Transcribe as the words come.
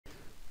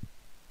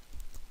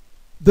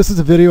This is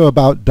a video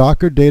about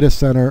Docker Data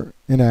Center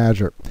in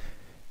Azure.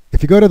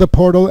 If you go to the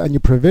portal and you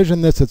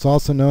provision this, it's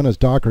also known as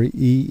Docker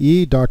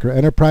EE, Docker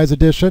Enterprise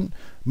Edition.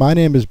 My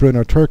name is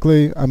Bruno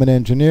Turkley. I'm an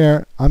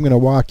engineer. I'm going to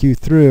walk you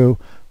through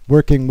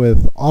working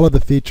with all of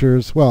the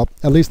features, well,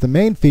 at least the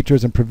main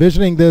features, in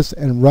provisioning this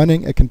and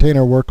running a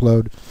container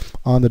workload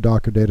on the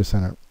Docker Data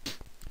Center.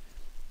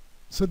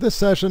 So this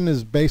session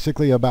is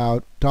basically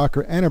about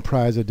Docker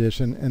Enterprise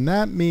Edition, and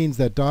that means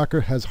that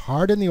Docker has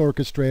hardened the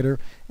orchestrator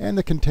and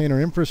the container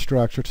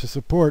infrastructure to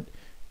support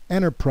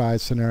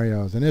enterprise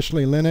scenarios,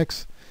 initially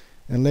Linux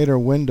and later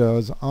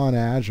Windows on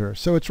Azure.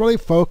 So it's really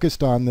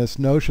focused on this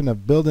notion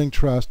of building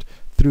trust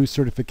through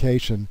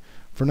certification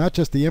for not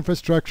just the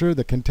infrastructure,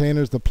 the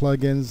containers, the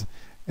plugins,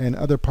 and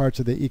other parts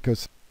of the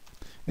ecosystem.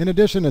 In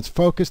addition, it's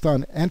focused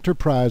on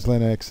enterprise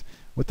Linux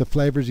with the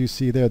flavors you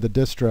see there, the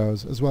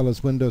distros, as well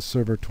as Windows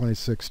Server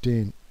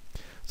 2016.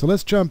 So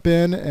let's jump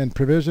in and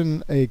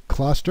provision a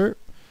cluster,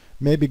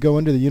 maybe go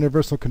into the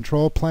universal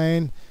control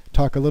plane,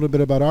 talk a little bit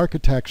about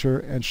architecture,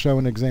 and show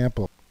an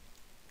example.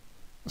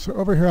 So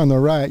over here on the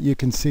right, you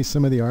can see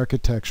some of the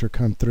architecture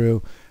come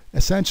through.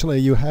 Essentially,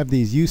 you have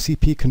these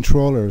UCP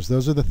controllers.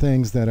 Those are the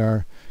things that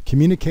are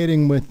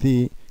communicating with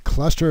the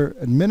cluster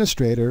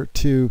administrator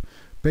to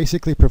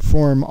basically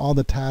perform all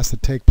the tasks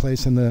that take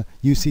place in the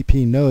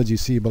UCP nodes you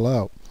see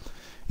below.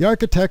 The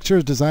architecture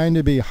is designed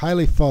to be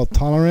highly fault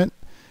tolerant,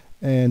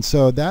 and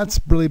so that's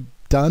really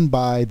done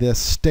by this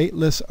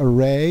stateless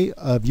array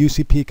of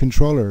UCP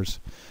controllers.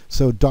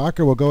 So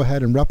Docker will go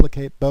ahead and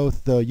replicate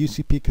both the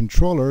UCP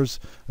controllers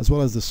as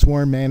well as the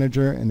swarm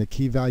manager and the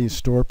key value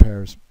store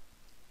pairs.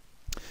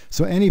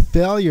 So any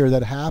failure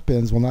that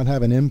happens will not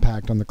have an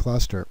impact on the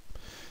cluster.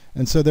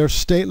 And so they're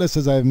stateless,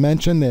 as I've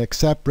mentioned. They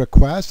accept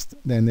requests,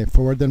 then they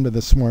forward them to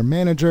the swarm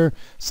manager,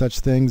 such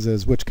things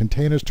as which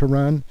containers to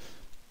run,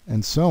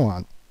 and so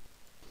on.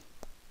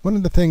 One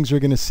of the things you're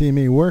going to see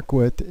me work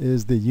with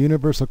is the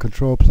Universal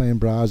Control Plane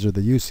browser, the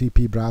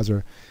UCP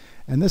browser.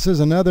 And this is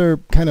another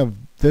kind of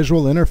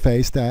visual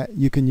interface that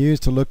you can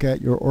use to look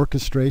at your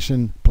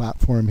orchestration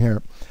platform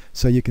here.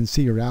 So you can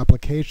see your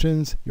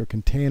applications, your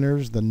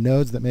containers, the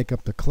nodes that make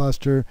up the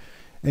cluster,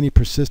 any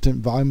persistent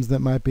volumes that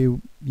might be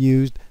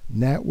used,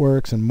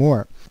 networks, and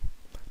more.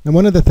 Now,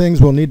 one of the things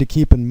we'll need to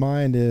keep in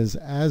mind is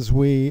as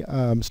we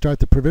start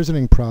the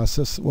provisioning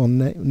process, we'll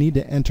need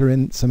to enter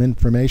in some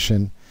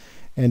information.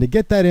 And to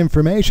get that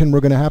information, we're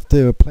going to have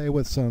to play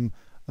with some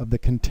of the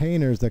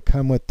containers that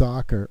come with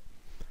Docker.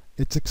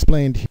 It's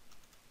explained here.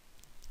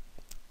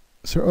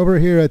 So over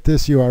here at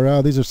this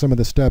URL, these are some of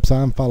the steps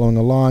I'm following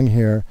along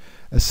here.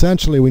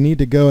 Essentially, we need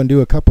to go and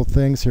do a couple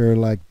things here,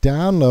 like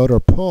download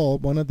or pull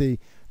one of the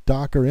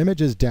Docker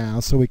images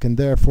down so we can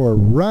therefore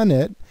run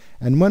it,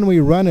 and when we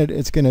run it,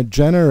 it's going to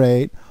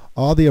generate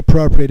all the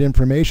appropriate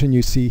information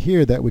you see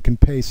here that we can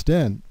paste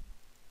in.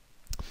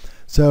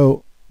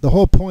 So the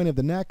whole point of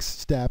the next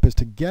step is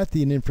to get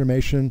the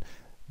information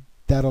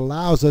that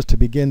allows us to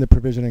begin the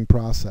provisioning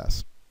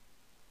process.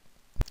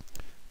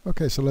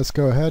 Okay, so let's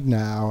go ahead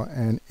now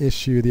and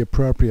issue the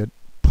appropriate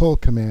pull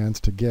commands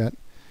to get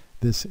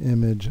this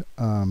image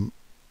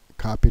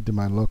copied to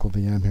my local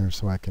VM here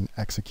so I can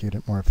execute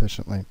it more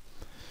efficiently.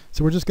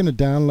 So we're just going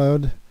to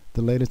download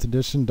the latest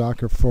edition,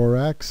 Docker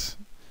 4x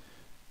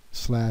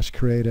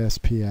 /create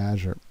sp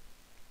Azure.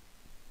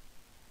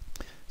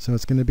 So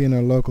it's going to be in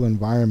our local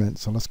environment.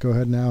 So let's go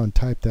ahead now and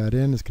type that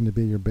in. It's going to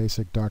be your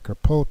basic Docker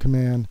pull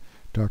command,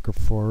 Docker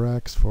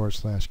 4x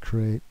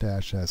 /create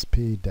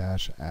 -sp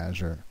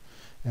 -Azure.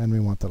 And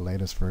we want the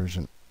latest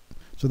version.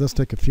 So let's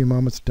take a few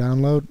moments to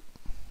download.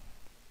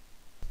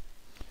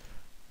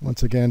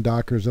 Once again,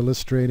 Docker is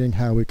illustrating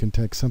how we can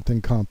take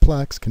something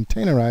complex,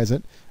 containerize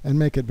it, and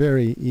make it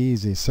very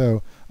easy.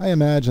 So I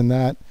imagine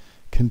that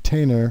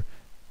container,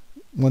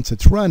 once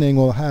it's running,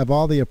 will have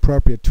all the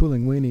appropriate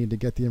tooling we need to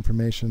get the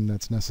information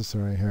that's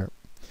necessary here.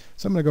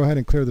 So I'm going to go ahead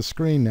and clear the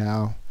screen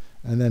now,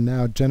 and then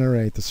now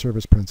generate the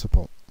service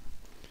principal.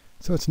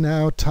 So it's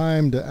now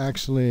time to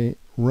actually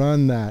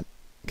run that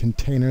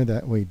container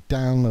that we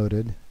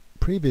downloaded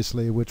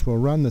previously, which will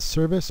run the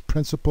service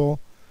principal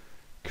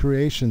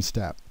creation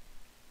step.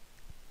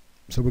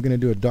 So we're going to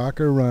do a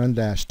docker run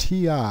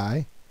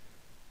 -ti,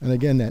 and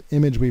again that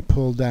image we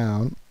pulled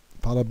down,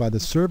 followed by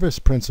the service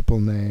principal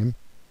name,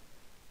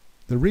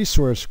 the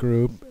resource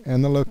group,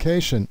 and the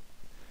location.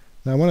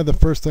 Now, one of the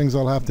first things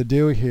I'll have to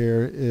do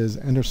here is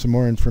enter some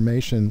more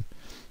information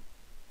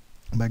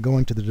by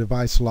going to the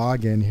device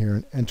login here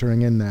and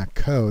entering in that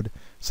code.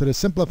 So to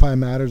simplify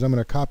matters, I'm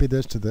going to copy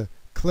this to the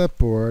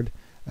clipboard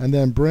and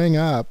then bring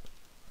up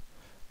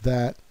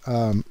that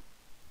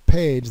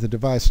page, the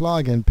device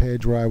login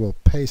page, where I will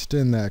paste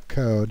in that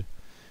code,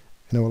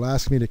 and it will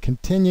ask me to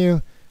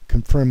continue,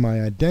 confirm my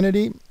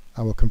identity.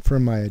 I will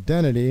confirm my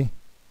identity,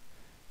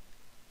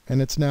 and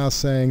it's now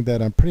saying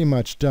that I'm pretty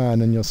much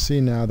done, and you'll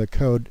see now the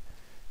code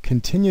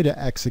continue to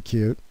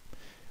execute.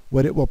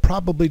 What it will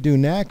probably do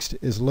next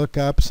is look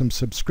up some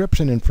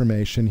subscription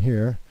information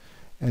here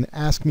and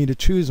ask me to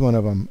choose one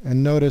of them.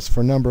 And notice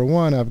for number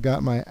one, I've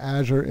got my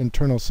Azure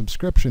internal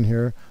subscription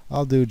here.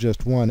 I'll do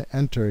just one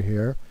enter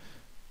here.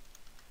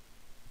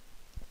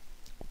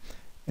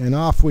 And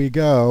off we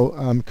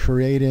go,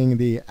 creating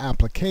the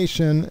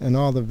application and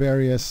all the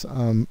various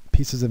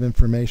pieces of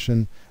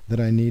information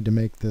that I need to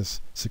make this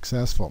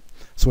successful.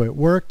 So it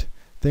worked,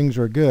 things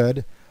are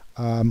good.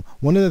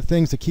 One of the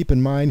things to keep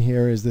in mind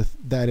here is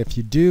that if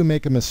you do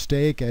make a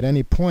mistake at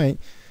any point,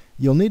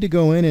 you'll need to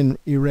go in and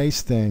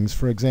erase things.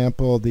 For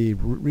example, the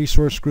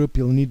resource group,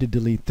 you'll need to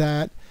delete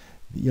that.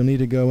 You'll need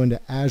to go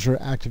into Azure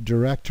Active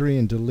Directory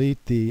and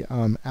delete the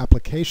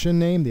application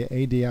name, the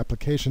AD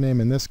application name.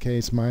 In this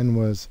case, mine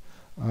was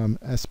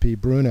SP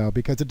Bruno,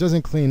 because it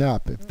doesn't clean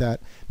up. If that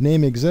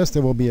name exists,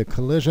 there will be a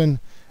collision,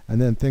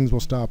 and then things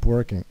will stop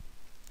working.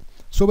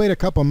 So wait a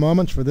couple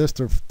moments for this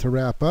to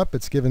wrap up.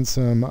 It's given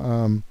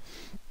some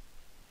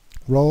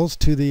roles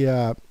to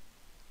the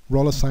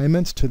role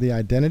assignments to the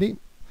identity,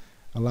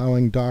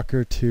 allowing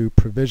Docker to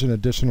provision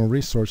additional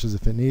resources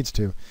if it needs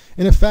to.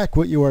 In effect,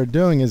 what you are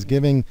doing is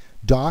giving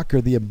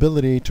Docker the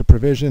ability to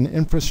provision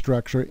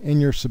infrastructure in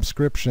your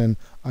subscription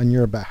on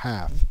your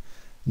behalf.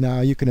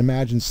 Now, you can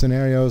imagine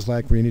scenarios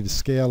like where you need to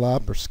scale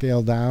up or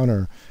scale down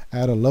or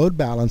add a load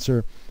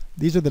balancer.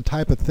 These are the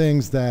type of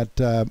things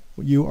that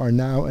you are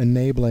now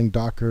enabling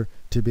Docker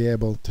to be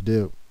able to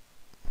do.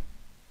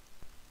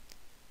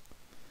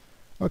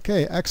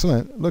 Okay,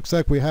 excellent. Looks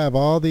like we have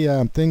all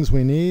the things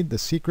we need, the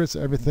secrets,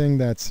 everything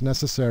that's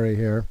necessary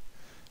here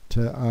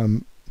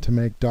to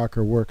make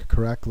Docker work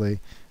correctly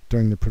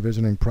during the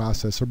provisioning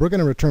process. So we're going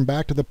to return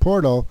back to the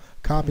portal,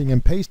 copying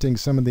and pasting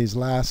some of these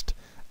last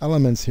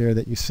elements here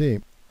that you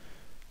see.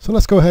 So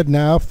let's go ahead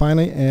now.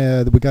 Finally,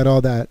 we got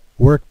all that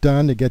work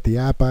done to get the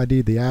app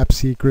ID, the app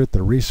secret,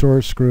 the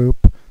resource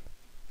group,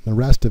 the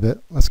rest of it.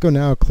 Let's go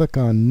now, click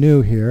on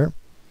New here,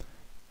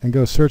 and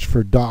go search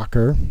for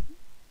Docker.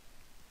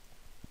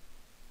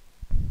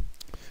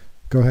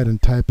 Go ahead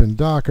and type in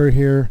Docker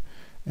here,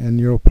 and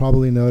you'll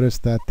probably notice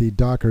that the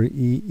Docker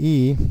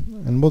EE,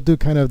 and we'll do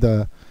kind of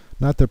the,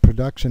 not the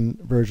production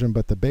version,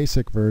 but the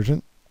basic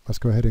version. Let's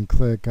go ahead and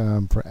click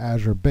for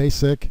Azure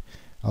Basic.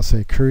 I'll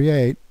say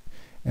Create.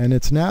 And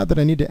it's now that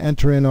I need to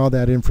enter in all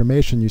that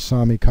information you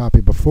saw me copy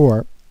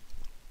before.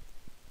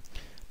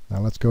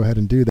 Now let's go ahead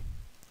and do that.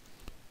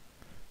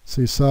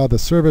 So you saw the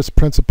service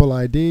principal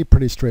ID,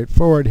 pretty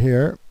straightforward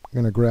here. I'm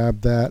going to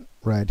grab that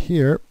right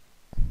here,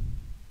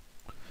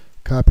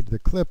 copy to the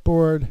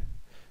clipboard,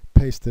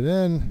 paste it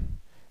in,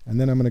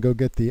 and then I'm going to go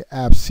get the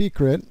app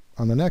secret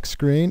on the next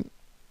screen,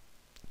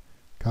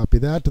 copy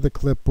that to the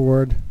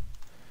clipboard,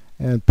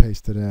 and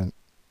paste it in.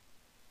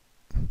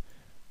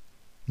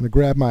 I'm going to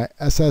grab my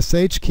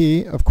SSH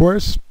key, of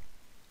course,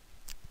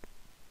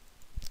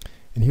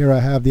 and here I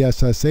have the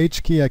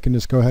SSH key. I can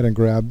just go ahead and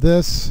grab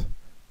this,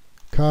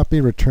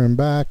 copy, return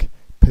back,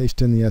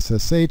 paste in the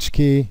SSH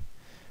key,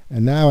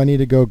 and now I need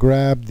to go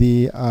grab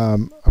the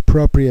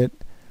appropriate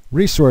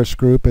resource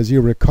group. As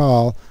you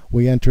recall,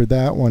 we entered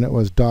that one. It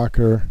was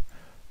Docker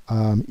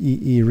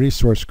EE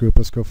resource group.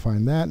 Let's go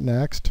find that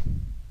next.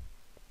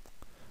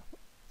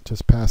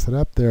 Just pass it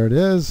up. There it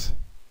is.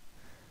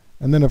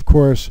 And then, of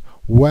course,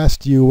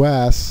 West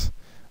US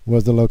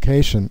was the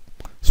location.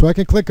 So I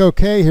can click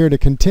OK here to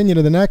continue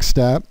to the next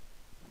step.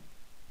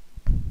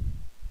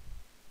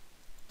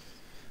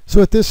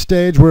 So at this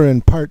stage, we're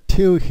in part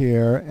 2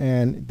 here,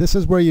 and this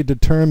is where you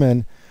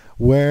determine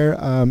where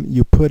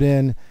you put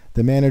in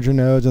the manager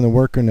nodes and the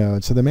worker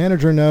nodes. So the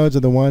manager nodes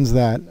are the ones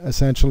that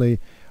essentially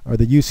are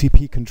the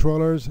UCP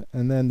controllers,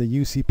 and then the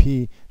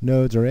UCP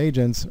nodes or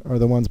agents are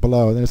the ones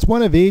below. And it's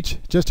one of each,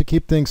 just to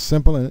keep things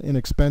simple and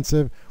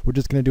inexpensive. We're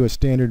just going to do a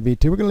standard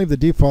V2. We're going to leave the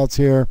defaults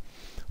here.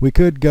 We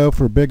could go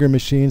for bigger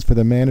machines for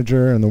the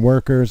manager and the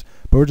workers,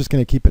 but we're just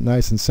going to keep it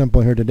nice and simple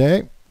here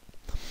today.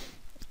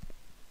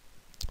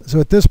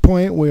 So at this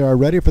point, we are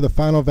ready for the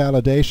final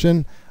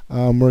validation.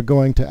 We're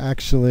going to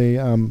actually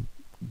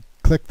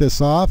click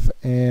this off,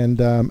 and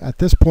at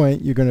this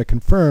point, you're going to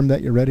confirm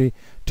that you're ready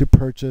to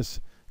purchase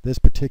this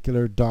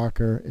particular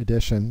Docker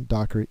edition,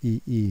 Docker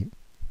EE.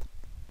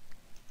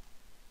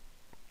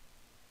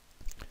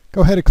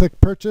 Go ahead and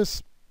click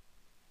Purchase.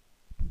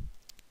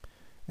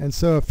 And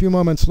so a few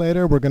moments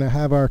later, we're going to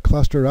have our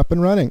cluster up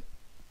and running.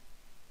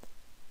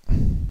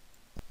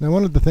 Now,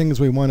 one of the things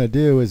we want to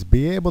do is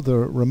be able to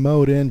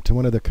remote into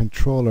one of the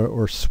controller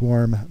or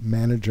swarm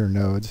manager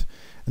nodes.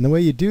 And the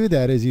way you do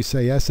that is you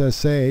say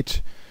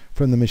SSH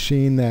from the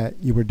machine that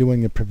you were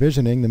doing the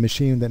provisioning, the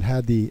machine that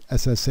had the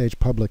SSH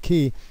public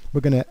key.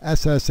 We're going to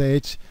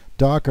SSH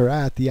Docker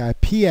at the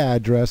IP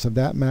address of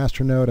that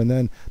master node, and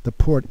then the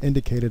port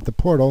indicated the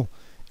portal,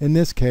 in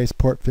this case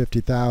port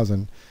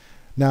 50,000.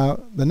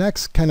 Now the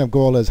next kind of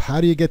goal is, how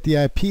do you get the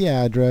IP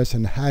address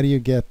and how do you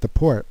get the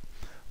port?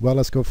 Well,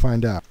 let's go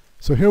find out.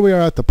 So here we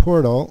are at the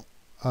portal.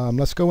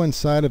 Let's go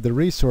inside of the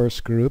resource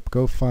group,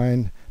 go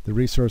find the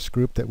resource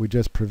group that we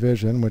just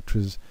provisioned, which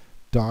was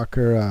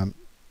Docker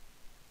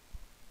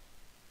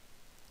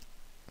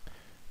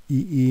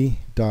ee.-rg,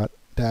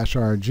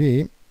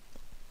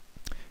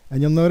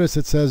 and you'll notice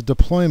it says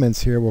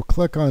deployments here. We'll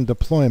click on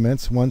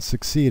deployments once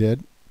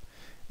succeeded,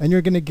 and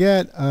you're going to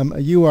get a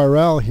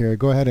URL here.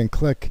 Go ahead and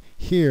click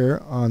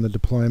here on the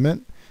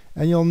deployment,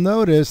 And you'll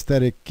notice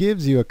that it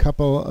gives you a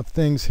couple of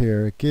things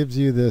here. It gives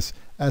you this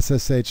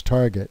SSH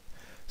target.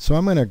 So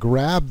I'm going to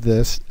grab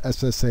this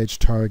SSH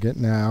target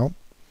now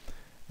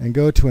and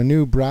go to a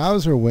new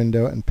browser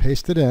window and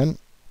paste it in.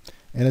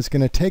 And it's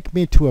going to take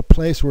me to a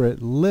place where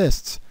it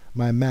lists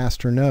my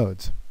master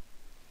nodes.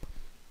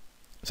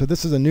 So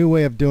this is a new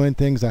way of doing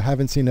things. I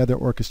haven't seen other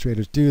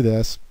orchestrators do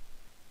this.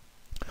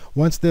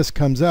 Once this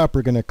comes up,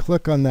 we're going to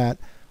click on that.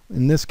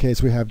 In this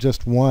case, we have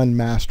just one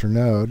master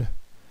node,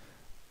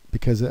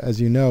 because as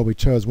you know, we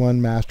chose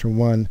one master,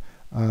 one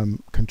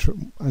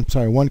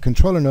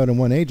controller node and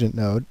one agent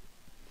node.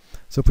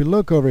 So if we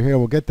look over here,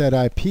 we'll get that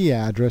IP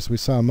address we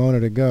saw a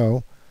moment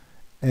ago,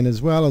 and as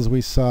well as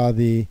we saw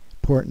the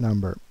port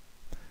number.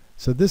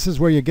 So this is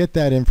where you get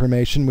that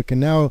information. We can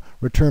now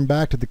return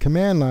back to the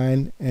command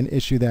line and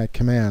issue that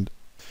command.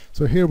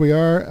 So here we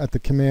are at the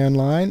command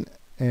line,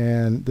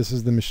 and this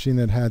is the machine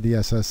that had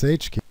the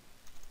SSH key.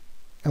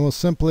 And we'll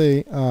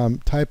simply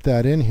type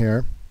that in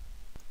here.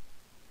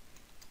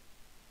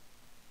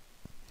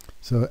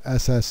 So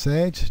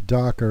SSH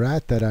docker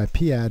at that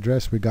IP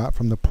address we got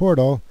from the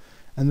portal,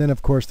 and then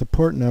of course the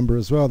port number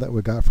as well that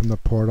we got from the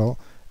portal,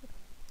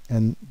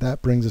 and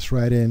that brings us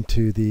right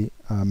into the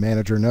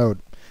manager node.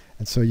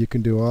 And so you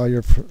can do all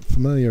your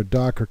familiar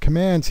Docker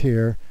commands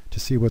here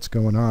to see what's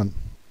going on.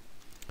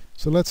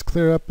 So let's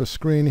clear up the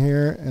screen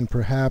here and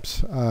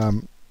perhaps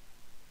run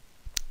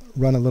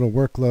a little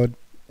workload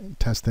and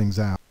test things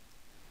out.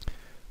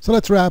 So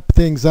let's wrap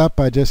things up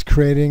by just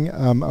creating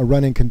a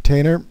running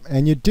container,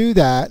 and you do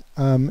that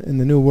in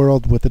the new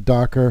world with the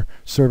docker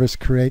service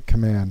create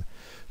command.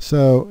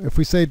 So if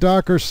we say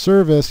docker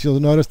service, you'll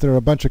notice there are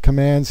a bunch of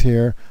commands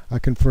here. I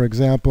can, for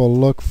example,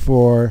 look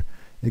for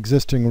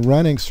existing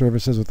running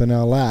services with an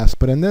ls,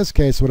 but in this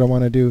case what I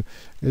want to do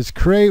is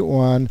create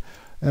one,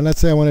 and let's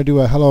say I want to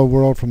do a hello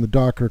world from the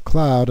Docker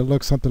cloud. It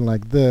looks something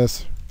like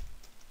this.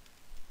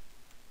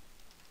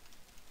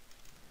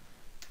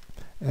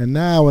 And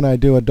now when I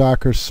do a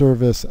docker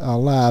service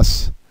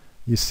ls,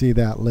 you see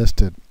that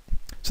listed.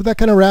 So that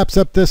kind of wraps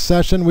up this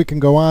session. We can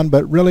go on,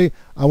 but really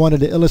I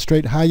wanted to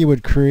illustrate how you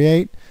would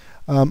create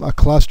a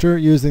cluster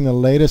using the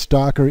latest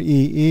Docker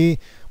EE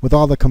with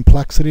all the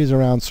complexities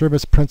around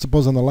service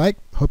principles and the like.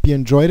 Hope you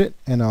enjoyed it,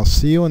 and I'll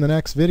see you in the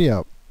next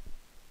video.